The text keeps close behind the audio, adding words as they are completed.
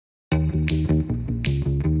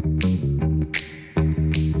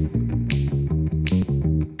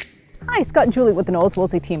Hi, Scott and Julie with the Knowles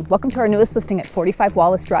Woolsey team. Welcome to our newest listing at 45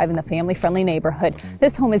 Wallace Drive in the family-friendly neighborhood.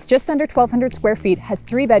 This home is just under 1,200 square feet, has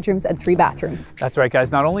 3 bedrooms and 3 bathrooms. That's right,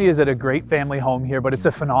 guys. Not only is it a great family home here, but it's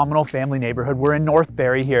a phenomenal family neighborhood. We're in North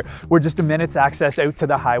Barrie here. We're just a minute's access out to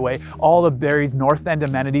the highway. All of Barrie's North End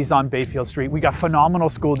amenities on Bayfield Street. We got phenomenal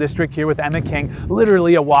school district here with Emma King,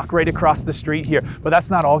 literally a walk right across the street here. But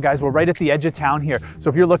that's not all, guys. We're right at the edge of town here.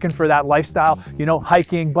 So if you're looking for that lifestyle, you know,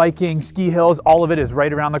 hiking, biking, ski hills, all of it is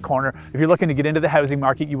right around the corner. If you're looking to get into the housing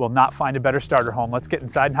market, you will not find a better starter home. Let's get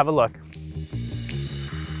inside and have a look.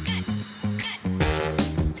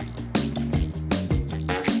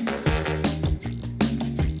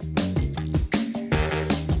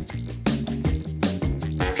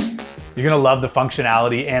 You're gonna love the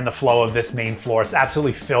functionality and the flow of this main floor. It's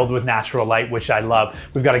absolutely filled with natural light, which I love.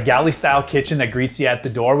 We've got a galley style kitchen that greets you at the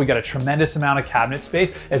door. We got a tremendous amount of cabinet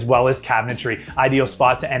space as well as cabinetry. Ideal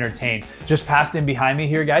spot to entertain. Just past in behind me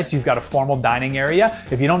here, guys, you've got a formal dining area.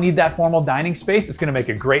 If you don't need that formal dining space, it's gonna make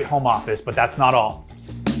a great home office, but that's not all.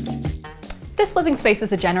 This living space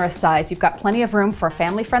is a generous size. You've got plenty of room for a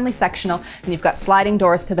family-friendly sectional, and you've got sliding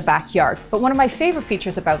doors to the backyard. But one of my favorite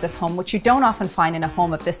features about this home, which you don't often find in a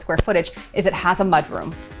home of this square footage, is it has a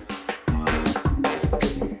mudroom.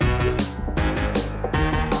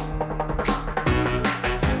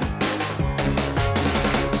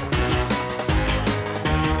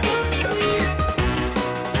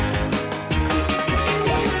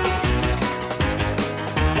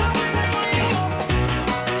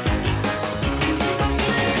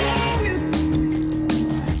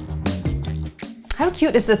 How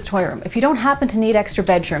cute is this toy room? If you don't happen to need extra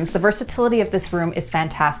bedrooms, the versatility of this room is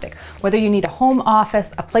fantastic. Whether you need a home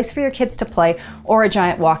office, a place for your kids to play, or a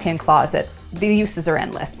giant walk-in closet, the uses are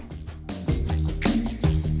endless.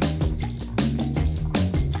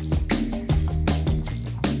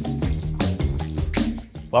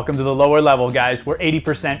 Welcome to the lower level, guys. We're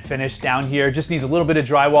 80% finished down here. Just needs a little bit of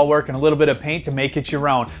drywall work and a little bit of paint to make it your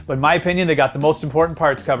own. But in my opinion, they got the most important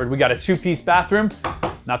parts covered. We got a 2-piece bathroom,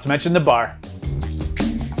 not to mention the bar.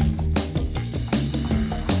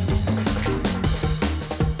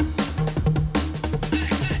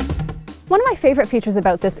 One of my favorite features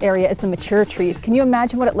about this area is the mature trees. Can you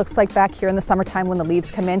imagine what it looks like back here in the summertime when the leaves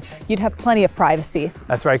come in? You'd have plenty of privacy.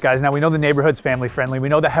 That's right, guys. Now we know the neighborhood's family friendly. We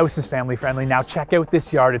know the house is family friendly. Now check out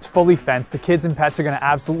this yard. It's fully fenced. The kids and pets are gonna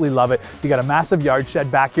absolutely love it. You got a massive yard shed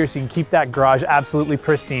back here so you can keep that garage absolutely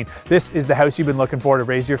pristine. This is the house you've been looking for to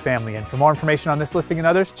raise your family in. For more information on this listing and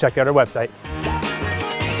others, check out our website.